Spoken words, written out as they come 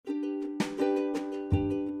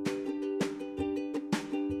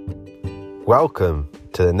Welcome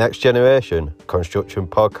to the Next Generation Construction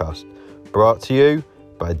Podcast, brought to you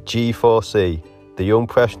by G4C, the young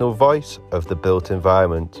professional voice of the built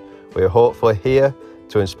environment. We are hopefully here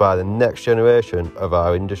to inspire the next generation of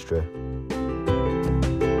our industry.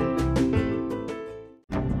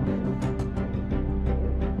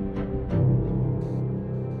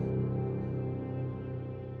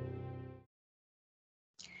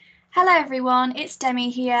 Hello everyone, it's Demi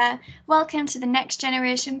here. Welcome to the Next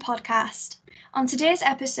Generation Podcast. On today's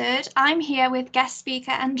episode, I'm here with guest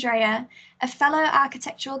speaker Andrea, a fellow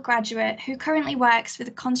architectural graduate who currently works for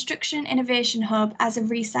the Construction Innovation Hub as a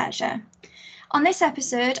researcher. On this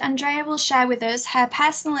episode, Andrea will share with us her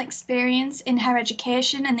personal experience in her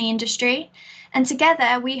education and the industry, and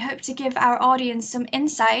together we hope to give our audience some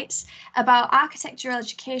insights about architectural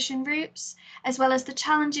education routes, as well as the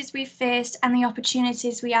challenges we've faced and the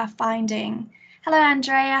opportunities we are finding. Hello,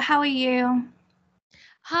 Andrea, how are you?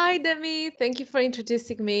 Hi, Demi. Thank you for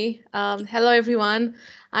introducing me. Hello, everyone.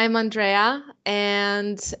 I'm Andrea,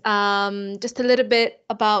 and just a little bit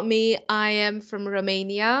about me. I am from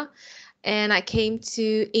Romania, and I came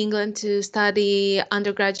to England to study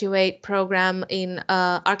undergraduate program in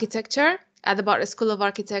architecture at the Bartlett School of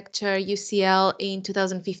Architecture, UCL, in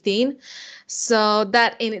 2015. So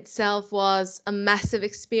that in itself was a massive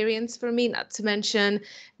experience for me, not to mention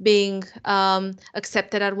being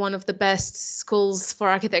accepted at one of the best schools for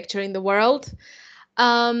architecture in the world.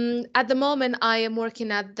 At the moment, I am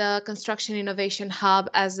working at the Construction Innovation Hub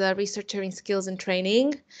as a researcher in skills and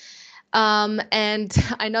training. And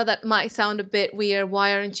I know that might sound a bit weird,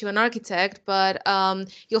 why aren't you an architect? But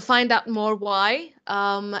you'll find out more why.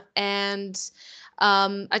 I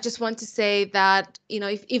just want to say that, you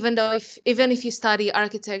know, even if you study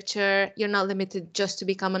architecture, you're not limited just to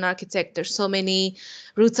become an architect. There's so many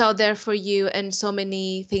routes out there for you and so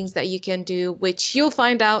many things that you can do, which you'll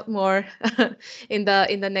find out more in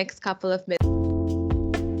the next couple of minutes.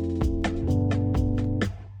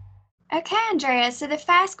 Okay, Andrea, so the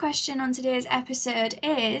first question on today's episode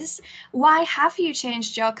is, why have you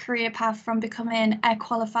changed your career path from becoming a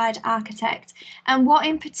qualified architect? And what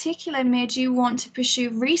in particular made you want to pursue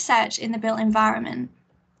research in the built environment?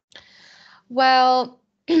 Well,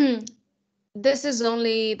 this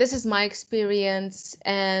is my experience,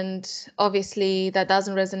 and obviously that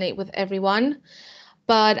doesn't resonate with everyone.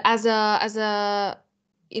 But as a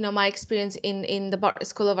my experience in the Bartlett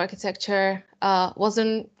School of Architecture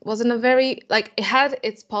wasn't a very, like, it had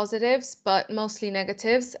its positives, but mostly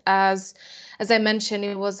negatives. As I mentioned,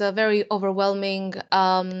 it was a very overwhelming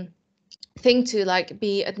thing to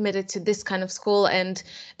be admitted to this kind of school, and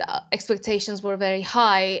the expectations were very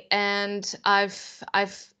high. And I've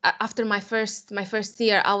after my first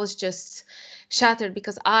year, I was just shattered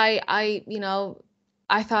because I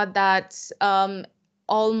thought that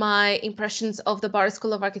all my impressions of the Bartlett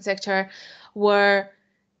School of Architecture were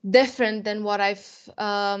different than what I've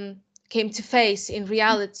came to face in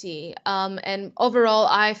reality. And overall,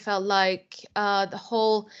 I felt like the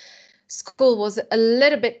whole school was a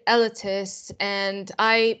little bit elitist, and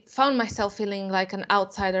I found myself feeling like an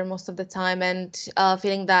outsider most of the time, and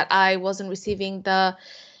feeling that I wasn't receiving the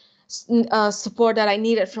support that I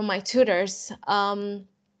needed from my tutors.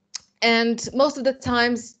 And most of the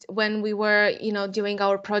times when we were, doing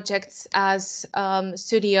our projects as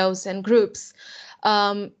studios and groups,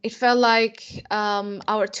 it felt like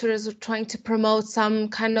our tutors were trying to promote some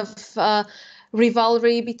kind of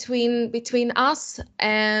rivalry between us,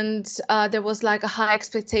 and there was like a high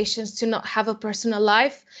expectations to not have a personal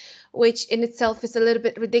life, which in itself is a little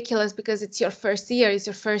bit ridiculous because it's your first year, it's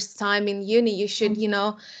your first time in uni. You should,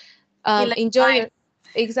 enjoy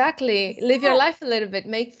Exactly. Live your life a little bit,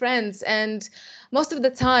 make friends. And most of the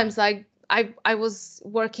times, like, I was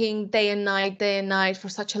working day and night for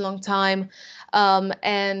such a long time. I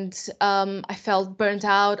felt burnt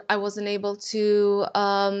out. I wasn't able to,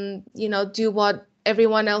 do what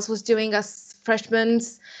everyone else was doing as freshmen.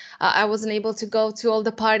 I wasn't able to go to all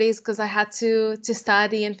the parties because I had to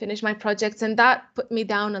study and finish my projects. And that put me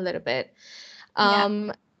down a little bit.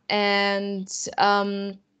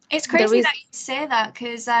 It's crazy that you say that,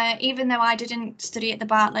 because even though I didn't study at the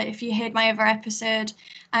Bartlett, if you heard my other episode,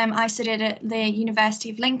 I studied at the University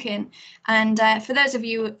of Lincoln. And for those of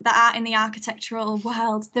you that are in the architectural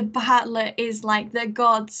world, the Bartlett is like the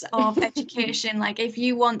gods of education. Like, if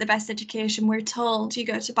you want the best education, we're told you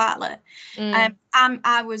go to Bartlett.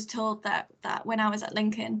 I was told that when I was at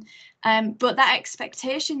Lincoln. But that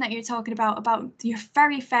expectation that you're talking about your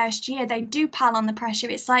very first year, they do pile on the pressure.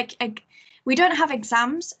 It's like we don't have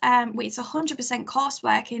exams. It's 100%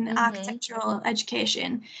 coursework in architectural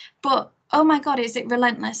education, but Oh my God, is it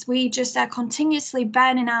relentless? We just are continuously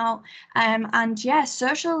burning out. And yeah,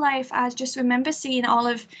 social life, I just remember seeing all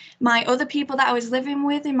of my other people that I was living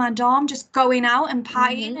with in my dorm just going out and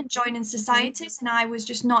partying and joining societies. And I was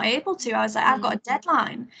just not able to. I was like, I've got a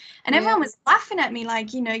deadline. And everyone was laughing at me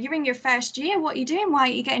like, you know, you're in your first year. What are you doing? Why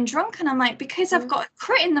are you getting drunk? And I'm like, because I've got a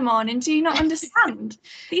crit in the morning. Do you not understand?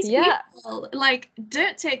 These people like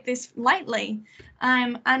don't take this lightly.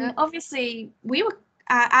 And obviously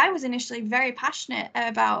I was initially very passionate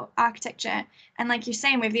about architecture, and like you're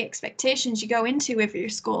saying, with the expectations you go into with your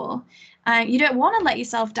school, you don't want to let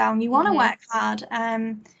yourself down. You want to work hard,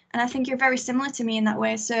 and I think you're very similar to me in that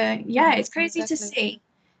way. So yeah, it's crazy to see,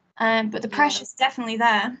 but the pressure's definitely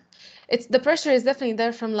there. The pressure is definitely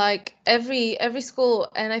there from like every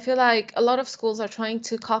school, and I feel like a lot of schools are trying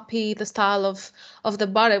to copy the style of the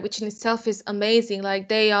Barre, which in itself is amazing. Like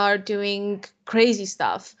they are doing crazy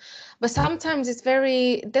stuff, but sometimes it's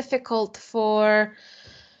very difficult for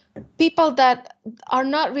people that are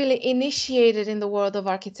not really initiated in the world of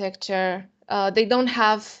architecture. They don't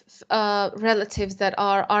have relatives that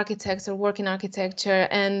are architects or work in architecture,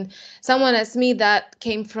 and someone as me that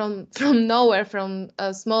came from nowhere, from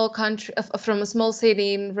a small country, from a small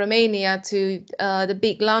city in Romania to the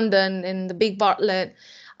big London and the big Bartlett,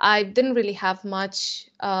 I didn't really have much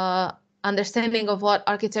understanding of what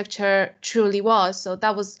architecture truly was. So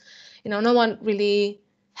that was, no one really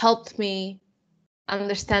helped me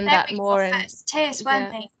understand that more. And first taste,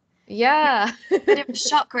 weren't they? Yeah. Bit of a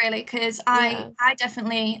shock, really, because I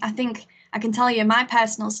definitely, I think I can tell you my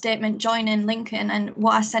personal statement joining Lincoln and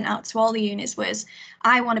what I sent out to all the units was,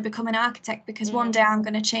 I want to become an architect because one day I'm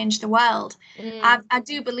going to change the world. I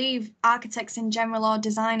do believe architects in general, or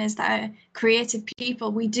designers that are creative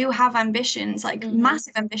people, we do have ambitions, like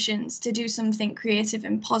massive ambitions to do something creative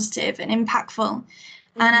and positive and impactful.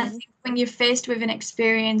 And I think when you're faced with an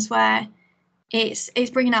experience where it's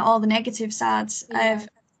bringing out all the negative sides of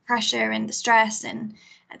pressure and the stress and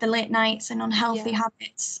the late nights and unhealthy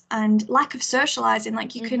habits and lack of socializing,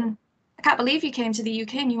 like you can, I can't believe you came to the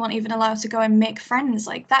UK and you weren't even allowed to go and make friends.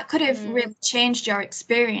 Like that could have really changed your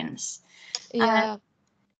experience.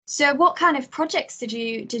 So what kind of projects did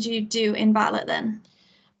you do in Bartlett then?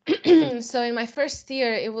 So in my first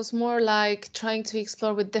year, it was more like trying to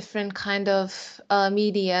explore with different kind of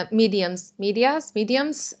mediums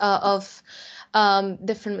of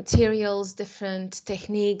different materials, different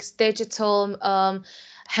techniques, digital,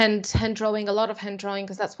 hand drawing, a lot of hand drawing,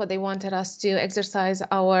 because that's what they wanted us to exercise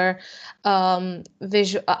our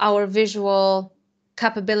visual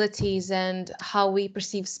capabilities and how we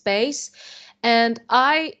perceive space. And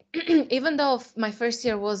I, even though my first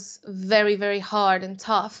year was very, very hard and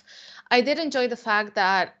tough, I did enjoy the fact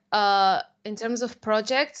that in terms of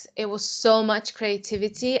projects, it was so much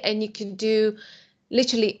creativity and you could do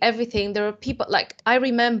literally everything. There were people, like I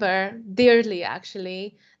remember dearly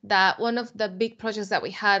actually, that one of the big projects that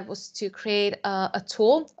we had was to create a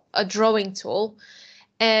tool, a drawing tool.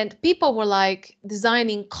 And people were like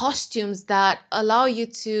designing costumes that allow you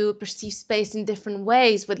to perceive space in different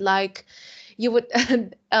ways with like, you would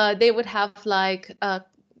they would have like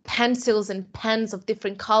pencils and pens of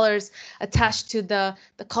different colors attached to the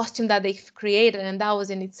costume that they've created, and that was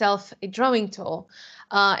in itself a drawing tool.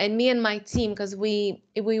 And me and my team, because we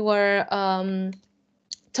were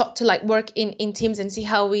taught to like work in teams and see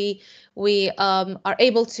how we are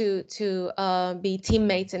able to be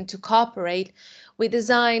teammates and to cooperate. We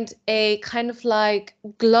designed a kind of like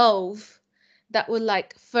glove that would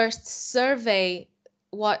like first survey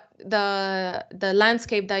what the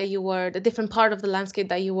landscape that you were, the different part of the landscape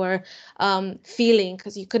that you were feeling,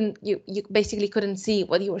 because you basically couldn't see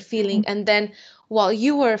what you were feeling. And then while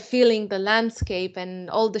you were feeling the landscape and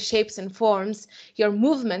all the shapes and forms, your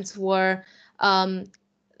movements were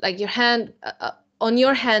like your hand, on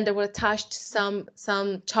your hand there were attached some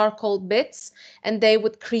charcoal bits, and they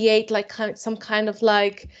would create like some kind of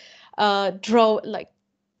like draw, like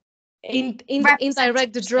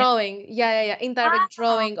indirect drawing. Indirect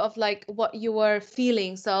drawing of like what you were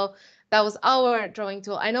feeling. So that was our drawing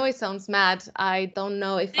tool. I know it sounds mad. I don't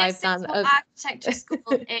know if I've done what architecture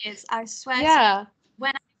school is. I swear to you,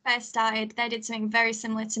 when I first started, they did something very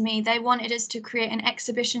similar to me. They wanted us to create an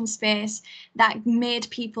exhibition space that made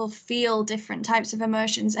people feel different types of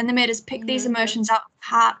emotions, and they made us pick these emotions out of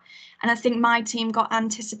the hat. And I think my team got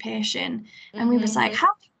anticipation, and we was like, how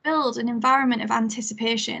do you build an environment of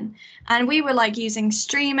anticipation? And we were like using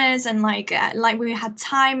streamers and like we had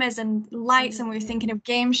timers and lights, and we were thinking of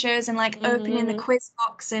game shows and like opening the quiz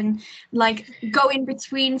box and like going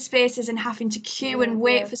between spaces and having to queue and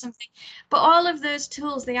wait for something. But all of those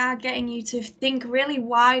tools, they are getting you to think really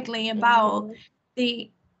widely about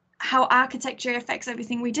how architecture affects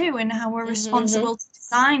everything we do and how we're responsible to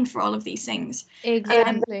design for all of these things.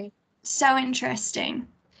 Exactly. So interesting.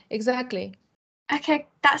 Exactly. Okay,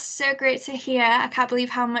 that's so great to hear. I can't believe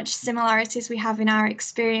how much similarities we have in our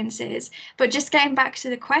experiences. But just getting back to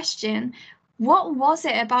the question, what was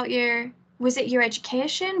it about was it your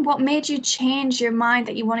education? What made you change your mind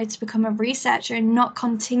that you wanted to become a researcher and not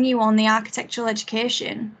continue on the architectural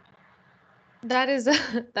education? That is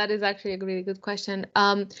that is actually a really good question.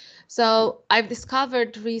 So I've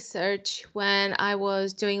discovered research when I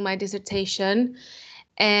was doing my dissertation,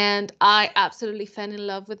 and I absolutely fell in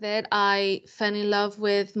love with it. I fell in love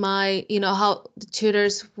with my, how the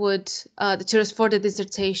tutors the tutors for the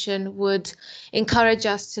dissertation would encourage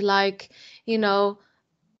us to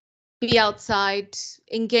be outside,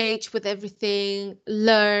 engage with everything,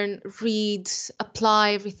 learn, read,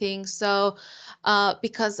 apply everything. So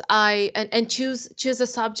because and choose a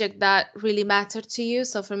subject that really mattered to you.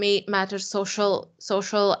 So for me, it matters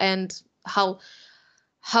social and how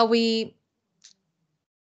we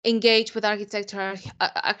engage with architecture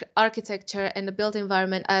and the built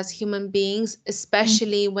environment as human beings,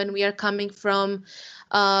 especially when we are coming from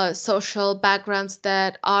social backgrounds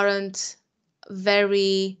that aren't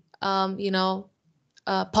very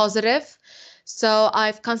positive. So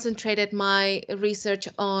I've concentrated my research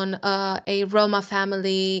on a Roma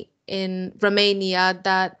family in Romania,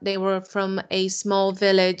 that they were from a small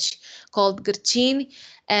village called Gârcini.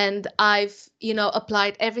 And I've,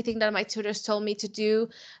 applied everything that my tutors told me to do,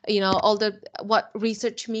 all what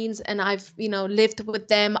research means. And I've, lived with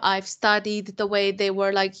them. I've studied the way they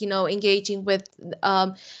were engaging with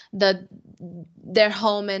their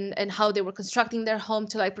home, and how they were constructing their home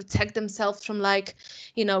to protect themselves from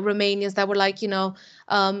Romanians that were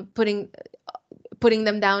putting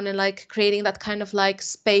them down, and creating that kind of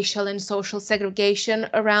spatial and social segregation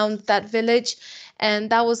around that village.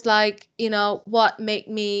 And that was what made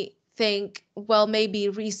me think, well, maybe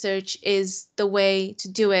research is the way to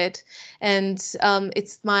do it. And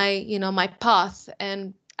it's my path.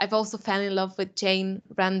 And I've also fell in love with Jane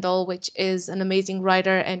Randall, which is an amazing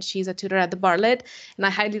writer, and she's a tutor at the Bartlett, and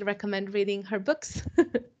I highly recommend reading her books.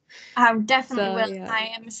 I definitely So, will. yeah.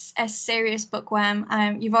 I am a serious bookworm.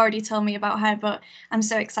 You've already told me about her, but I'm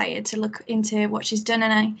so excited to look into what she's done.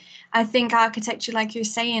 And I think architecture, like you're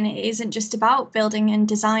saying, it isn't just about building and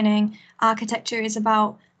designing. Architecture is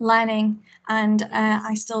about learning. And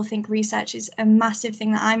I still think research is a massive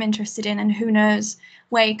thing that I'm interested in. And who knows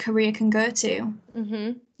where your career can go to.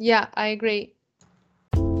 Yeah, I agree.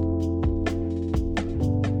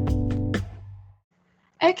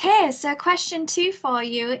 Okay, so question 2 for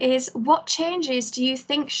you is, what changes do you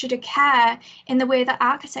think should occur in the way that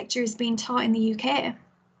architecture is being taught in the UK?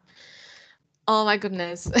 Oh my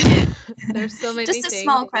goodness. There's so many Just a things.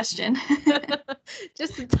 small question.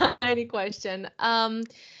 Just a tiny question.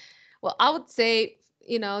 Well, I would say,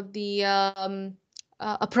 the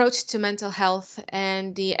approach to mental health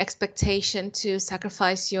and the expectation to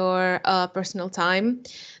sacrifice your personal time.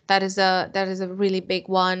 That is a really big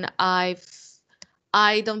one.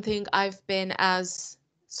 I don't think I've been as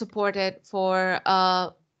supported for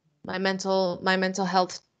my mental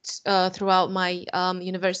health throughout my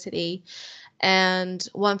university. And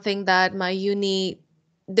one thing that my uni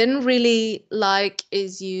didn't really like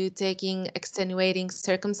is you taking extenuating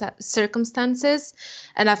circumstances,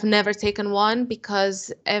 and I've never taken one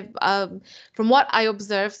because from what I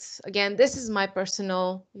observed, again, this is my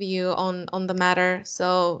personal view on the matter,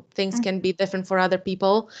 so things can be different for other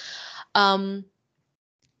people.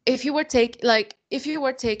 If you were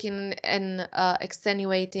taking an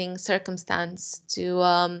extenuating circumstance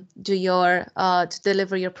to do your to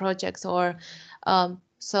deliver your projects or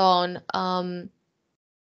so on,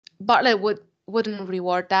 Bartlett wouldn't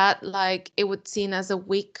reward that. Like, it would seen as a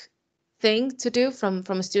weak thing to do from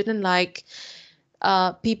a student. Like,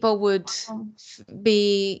 people would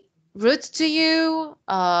be rude to you,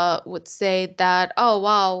 would say that, oh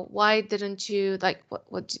wow, why didn't you,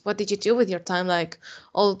 what did you do with your time? Like,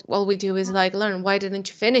 all we do is learn. Why didn't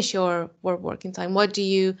you finish your work in time? What do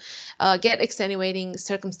you get extenuating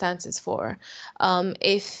circumstances for?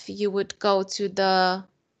 If you would go to the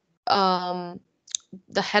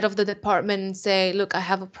head of the department and say, look, I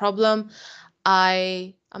have a problem,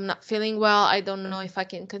 I'm not feeling well, I don't know if I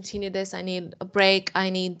can continue this, I need a break, I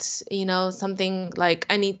need something, like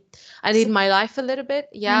I need my life a little bit.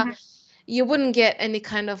 Yeah. You wouldn't get any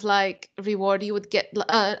kind of reward. You would get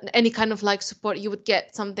any kind of support. You would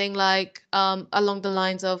get something along the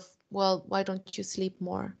lines of, well, why don't you sleep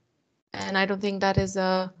more? And I don't think that is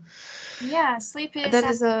a sleep that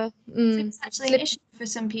is a is actually an issue for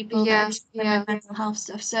some people that are struggling with mental health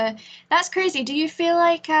stuff. So that's crazy. Do you feel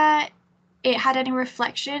like it had any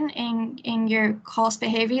reflection in your course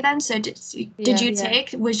behavior then? So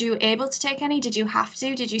was you able to take any? Did you have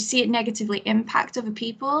to? Did you see it negatively impact other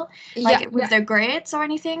people, like with their grades or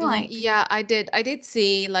anything? Like, yeah, I did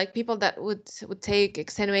see like people that would take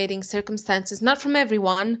extenuating circumstances, not from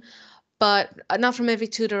everyone, but not from every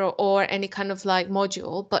tutor or any kind of like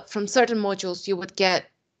module, but from certain modules you would get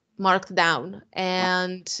marked down.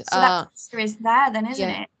 And so that pressure is there then, isn't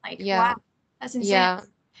it? Like, wow, that's insane. Yeah.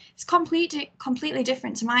 It's completely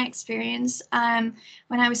different to my experience.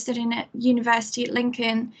 When I was studying at university at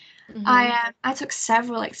Lincoln, I took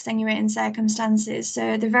several extenuating circumstances.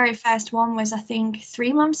 So the very first one was, I think,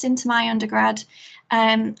 3 months into my undergrad,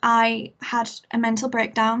 I had a mental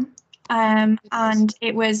breakdown, and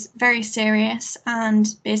it was very serious.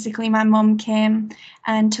 And basically, my mum came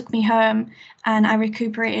and took me home, and I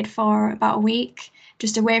recuperated for about a week,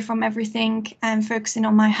 just away from everything and focusing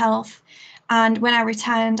on my health. And when I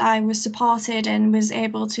returned, I was supported and was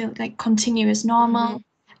able to like continue as normal.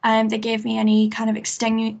 They gave me any kind of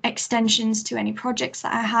extensions to any projects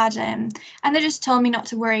that I had, and they just told me not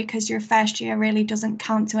to worry because your first year really doesn't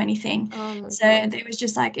count to anything. So it was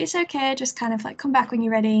just like, it's okay, just kind of like come back when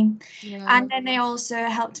you're ready. And then they also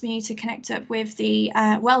helped me to connect up with the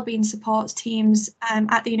wellbeing support teams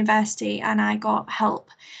at the university, and I got help.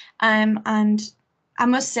 And I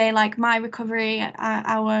must say, like, my recovery,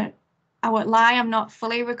 I won't lie, I'm not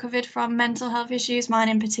fully recovered from mental health issues. Mine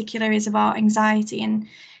in particular is about anxiety and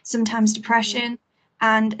sometimes depression.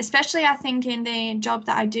 And especially, I think, in the job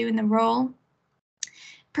that I do, in the role,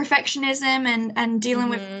 perfectionism and dealing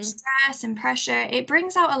with stress and pressure, it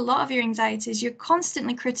brings out a lot of your anxieties. You're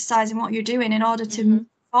constantly criticizing what you're doing in order to move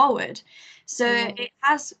forward. So it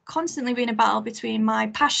has constantly been a battle between my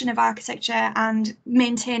passion of architecture and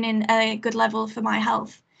maintaining a good level for my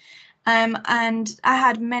health. And I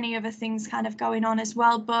had many other things kind of going on as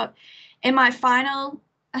well. But in my final,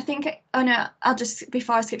 I think, I'll just,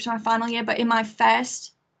 before I skip to my final year, but in my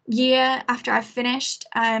first year after I finished,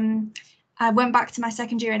 I went back to my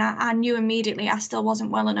second year, and I knew immediately I still wasn't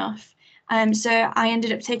well enough. So I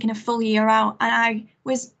ended up taking a full year out, and I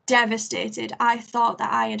was devastated. I thought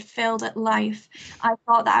that I had failed at life. I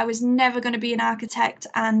thought that I was never going to be an architect,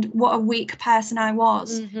 and what a weak person I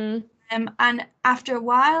was. And after a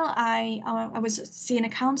while, I was seeing a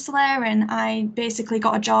counsellor, and I basically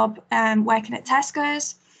got a job working at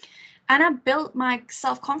Tesco's. And I built my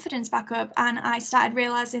self-confidence back up, and I started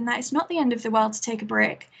realising that it's not the end of the world to take a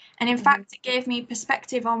break. And in fact, it gave me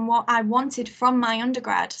perspective on what I wanted from my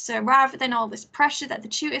undergrad. So rather than all this pressure that the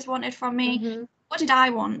tutors wanted from me, what did I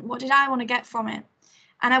want? What did I want to get from it?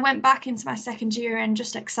 And I went back into my second year and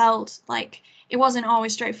just excelled. Like, it wasn't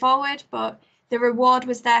always straightforward, but the reward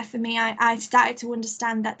was there for me. I started to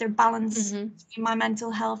understand that the balance between my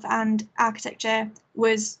mental health and architecture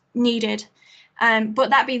was needed. But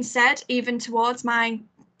that being said, even towards my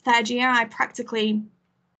third year, I practically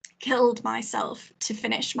killed myself to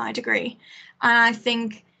finish my degree. And I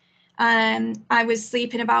think I was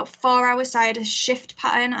sleeping about 4 hours. So I had a shift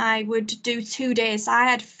pattern. I would do 2 days. So I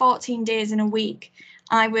had 14 days in a week.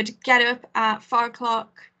 I would get up at 4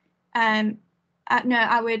 o'clock.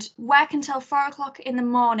 I would work until 4 o'clock in the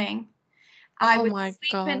morning. I would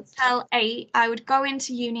sleep until 8. I would go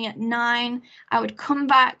into uni at 9. I would come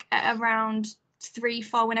back at around 3,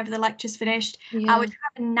 4, whenever the lecture's finished. I would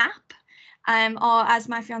have a nap, or as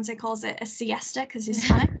my fiance calls it, a siesta, because he's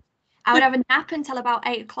Spanish. I would have a nap until about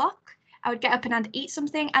 8 o'clock. I would get up and I'd eat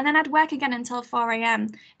something, and then I'd work again until 4 a.m.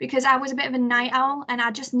 because I was a bit of a night owl, and I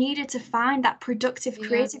just needed to find that productive,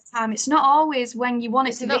 creative time. It's not always when you want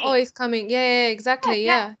it to be. It's not always coming. Yeah, exactly.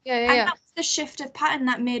 Yeah. And that was the shift of pattern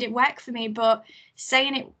that made it work for me. But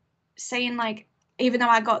saying like, even though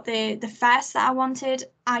I got the first that I wanted,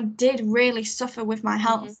 I did really suffer with my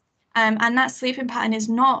health. And that sleeping pattern is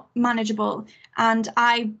not manageable. And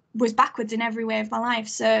I was backwards in every way of my life.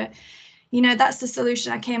 So, that's the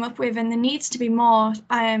solution I came up with. And there needs to be more.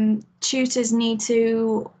 Tutors need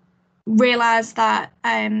to realize that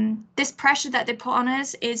this pressure that they put on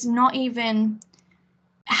us is not even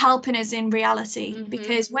helping us in reality,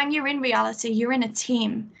 because when you're in reality, you're in a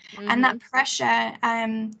team, and that pressure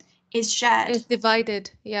is shared. It's divided.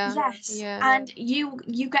 And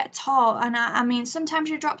you get taught, and I mean, sometimes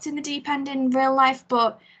you're dropped in the deep end in real life,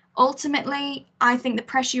 but ultimately I think the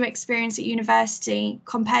pressure you experience at university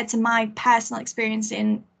compared to my personal experience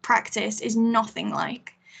in practice is nothing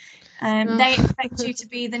like. They expect you to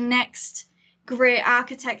be the next great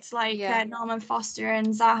architects like Yeah. Norman Foster and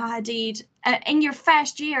Zaha Hadid in your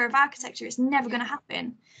first year of architecture. It's never going to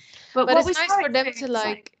happen. But what it's was nice your for them to experience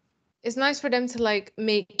like it's nice for them to like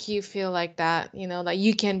make you feel like that, you know, like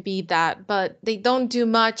you can be that, but they don't do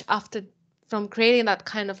much after from creating that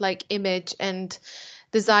kind of like image and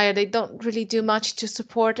desire. They don't really do much to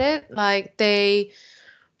support it. Like they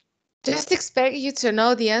just expect you to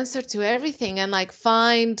know the answer to everything and like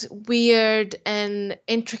find weird and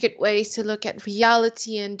intricate ways to look at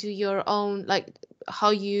reality and do your own, like how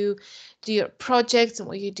you do your projects and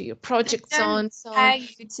what you do your projects on. So prepare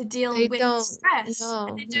you to deal they with don't, stress,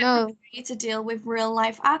 and they don't prepare you to deal with real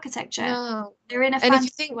life architecture. no. They're in a And if you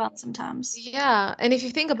fantasy think, world sometimes. yeah, and if you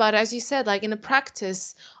think about it, as you said, like in a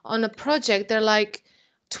practice on a project, they're like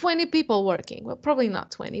 20 people working. Well, probably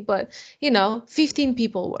not 20, but 15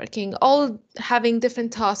 people working, all having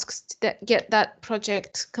different tasks that get that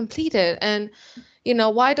project completed. And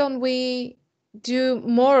why don't we do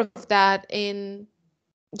more of that in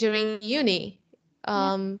during uni?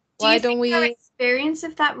 Yeah. Do Why you don't think your we? experience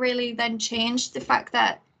of that really then changed the fact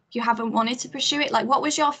that you haven't wanted to pursue it? Like, what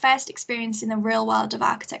was your first experience in the real world of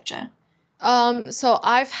architecture? So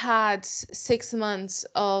I've had 6 months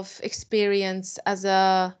of experience as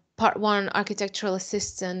a part one architectural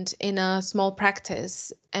assistant in a small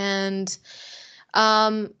practice. And,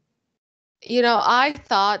 um, I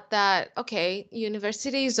thought that, okay,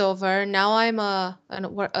 university is over. Now I'm a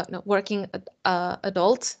working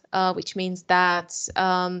adult, which means that,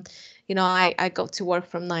 I go to work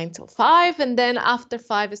from 9 till 5, and then after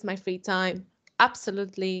 5 is my free time.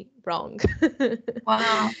 Absolutely wrong.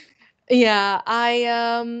 Wow. Yeah,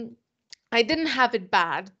 I didn't have it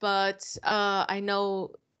bad, but I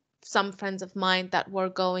know some friends of mine that were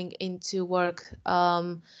going into work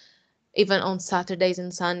even on Saturdays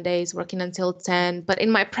and Sundays, working until 10. But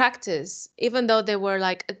in my practice, even though they were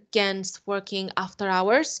like against working after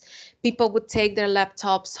hours, people would take their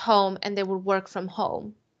laptops home and they would work from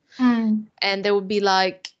home. Mm. And they would be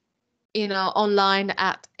like, online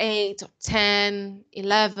at 8 or 10,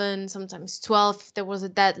 11, sometimes 12 if there was a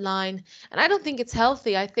deadline. And I don't think it's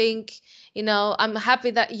healthy. I think, I'm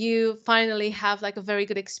happy that you finally have like a very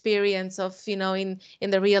good experience of, in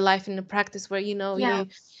the real life, in the practice where, Yeah.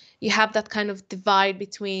 you have that kind of divide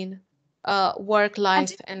between work I do,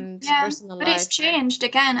 life and yeah, personal but it's life. changed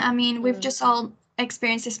again. I mean, we've Mm, just all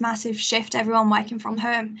experienced this massive shift, everyone working from mhm,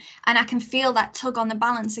 home, and I can feel that tug on the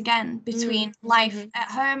balance again between mm, life mhm.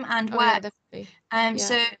 at home and Oh yeah, work. definitely.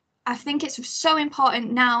 So Yeah. I think it's so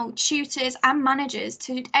important now, tutors and managers,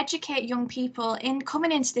 to educate young people in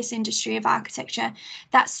coming into this industry of architecture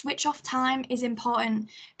that switch off time is important,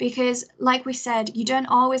 because like we said, you don't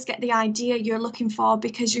always get the idea you're looking for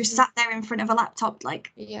because you're Mhm. sat there in front of a laptop,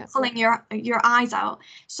 like Yeah. pulling your eyes out.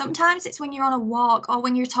 Sometimes it's when you're on a walk or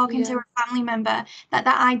when you're talking to Yeah. a family member that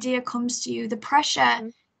that idea comes to you. The pressure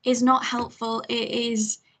Mhm. is not helpful. It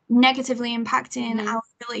is negatively impacting Mhm. our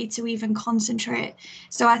ability to even concentrate.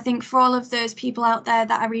 So I think for all of those people out there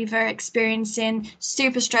that are either experiencing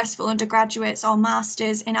super stressful undergraduates or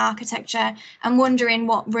masters in architecture and wondering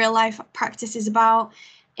what real life practice is about,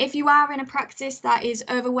 if you are in a practice that is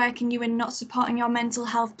overworking you and not supporting your mental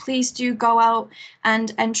health, please do go out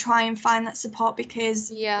and try and find that support,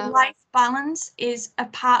 because Yeah. life balance is a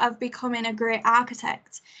part of becoming a great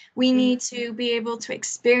architect. We Mhm. need to be able to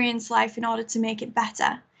experience life in order to make it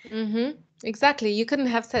better. Exactly. You couldn't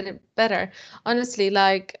have said it better. Honestly,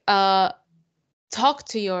 like talk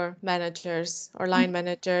to your managers or line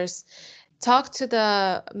managers, talk to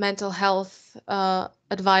the mental health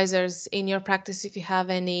advisors in your practice if you have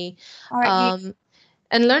any, All right, you um,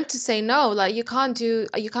 and learn to say no. Like you can't do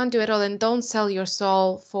it all, and don't sell your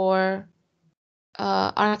soul for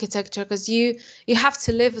architecture, because you have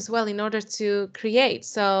to live as well in order to create.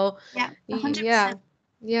 So yeah, yeah, 100%.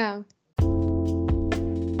 yeah.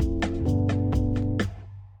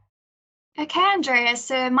 Okay, Andrea,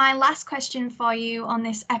 so my last question for you on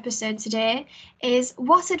this episode today is,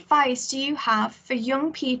 what advice do you have for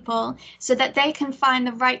young people so that they can find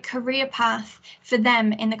the right career path for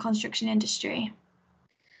them in the construction industry?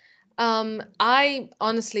 I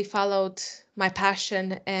honestly followed my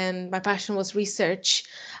passion, and my passion was research.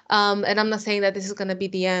 And I'm not saying that this is going to be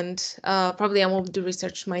the end. Probably I won't do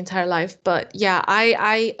research my entire life, but yeah,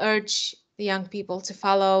 I urge the young people to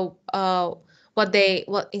follow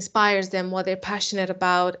what inspires them, what they're passionate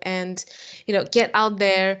about, and get out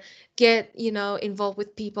there, get involved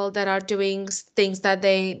with people that are doing things that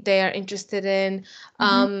they are interested in.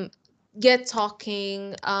 Mhm. get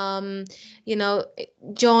talking, join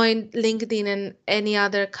LinkedIn and any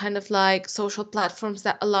other kind of like social platforms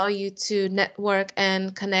that allow you to network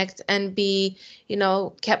and connect and be,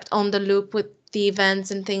 kept on the loop with the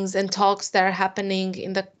events and things and talks that are happening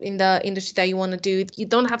in the industry that you want to do. You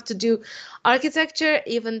don't have to do architecture,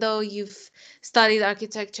 even though you've studied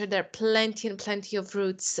architecture. There are plenty and plenty of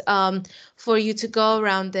routes for you to go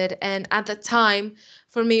around it. And at the time,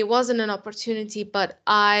 for me, it wasn't an opportunity, but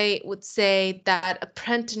I would say that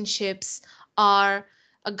apprenticeships are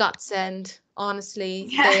a godsend. Honestly,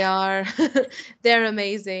 they are. They're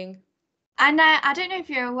amazing. And I don't know if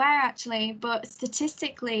you're aware, actually, but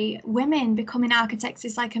statistically, women becoming architects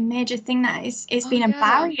is like a major thing that it's been a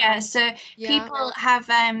barrier. So people have,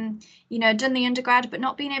 done the undergrad, but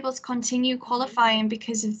not being able to continue qualifying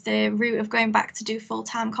because of the route of going back to do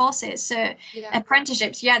full-time courses. So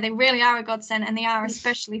apprenticeships, they really are a godsend, and they are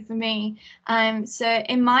especially for me. So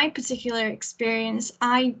in my particular experience,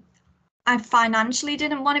 I financially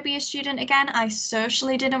didn't want to be a student again. I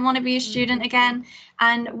socially didn't want to be a student again.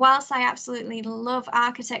 And whilst I absolutely love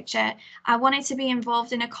architecture, I wanted to be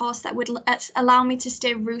involved in a course that would allow me to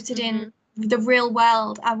stay rooted in the real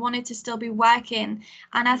world. I wanted to still be working.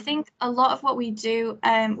 And I think a lot of what we do,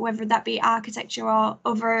 whether that be architecture or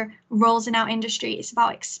other roles in our industry, it's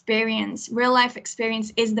about experience. Real life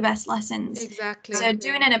experience is the best lessons. Exactly. So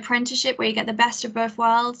doing an apprenticeship where you get the best of both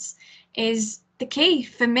worlds is the key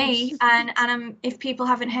for me. And if people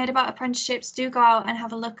haven't heard about apprenticeships, do go out and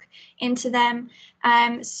have a look into them.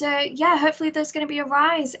 Hopefully there's going to be a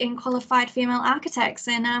rise in qualified female architects,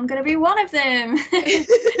 and I'm going to be one of them.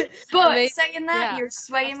 But amazing. Saying that, you're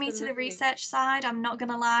swaying me to the research side. I'm not going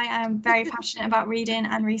to lie, I am very passionate about reading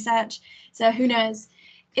and research. So who knows?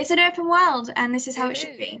 It's an open world, and this is how it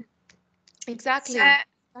should be. Exactly. So,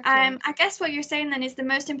 I guess what you're saying then is the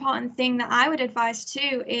most important thing that I would advise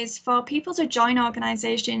too is for people to join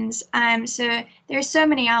organizations. So there's so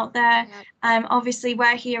many out there. Obviously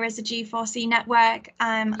we're here as a G4C network,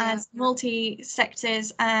 as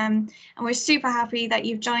multi-sectors, and we're super happy that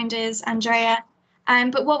you've joined us, Andrea.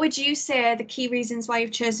 But what would you say are the key reasons why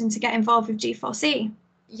you've chosen to get involved with G4C?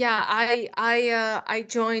 Yeah, I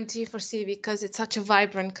joined G4C because it's such a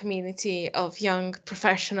vibrant community of young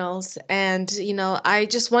professionals, and I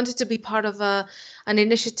just wanted to be part of an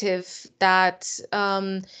initiative that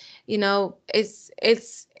it's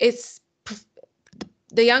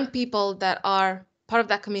the young people that are part of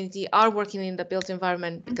that community are working in the built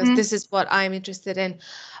environment, because this is what I'm interested in.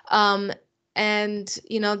 And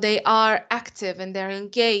they are active and they're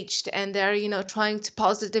engaged and they're trying to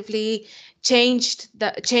positively change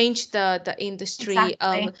the industry,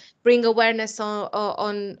 bring awareness on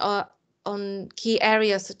key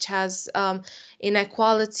areas such as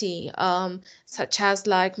inequality, such as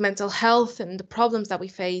like mental health and the problems that we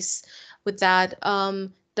face with that,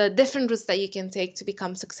 the different routes that you can take to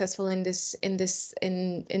become successful in this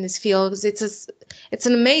field. Because it's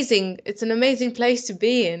an amazing place to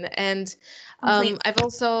be in. And it's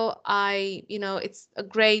a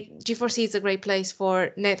great, G4C is a great place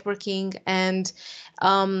for networking. And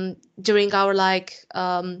during our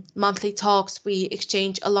monthly talks, we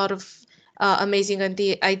exchange a lot of amazing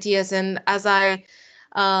ideas. And as I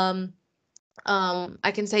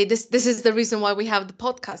can say this is the reason why we have the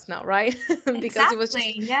podcast now, right? Because it was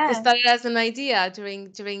it started as an idea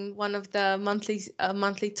during one of the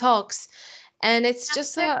monthly talks, and it's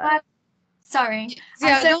just Sorry.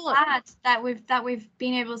 I'm so glad that we've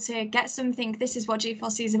been able to get something. This is what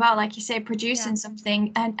G4C is about, like you say, producing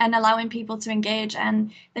something and allowing people to engage.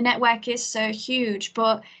 And the network is so huge,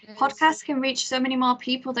 but podcasts can reach so many more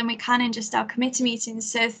people than we can in just our committee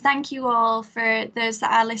meetings. So thank you all for those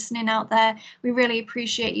that are listening out there. We really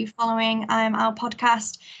appreciate you following our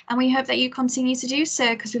podcast, and we hope that you continue to do so,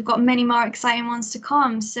 because we've got many more exciting ones to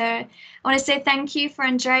come. So I want to say thank you for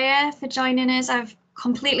Andrea for joining us. I've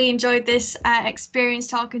completely enjoyed this experience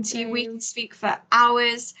talking to you. We can speak for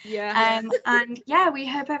hours. And we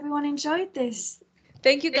hope everyone enjoyed this.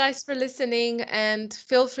 Thank you guys for listening, and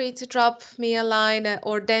feel free to drop me a line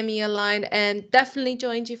or Demi a line, and definitely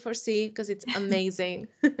join G4C because it's amazing.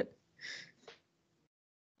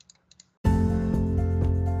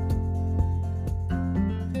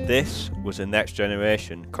 This was a Next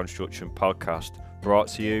Generation Construction podcast brought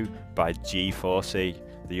to you by G4C,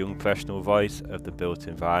 the young professional voice of the built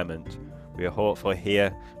environment. We are hopefully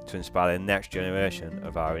here to inspire the next generation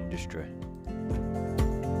of our industry.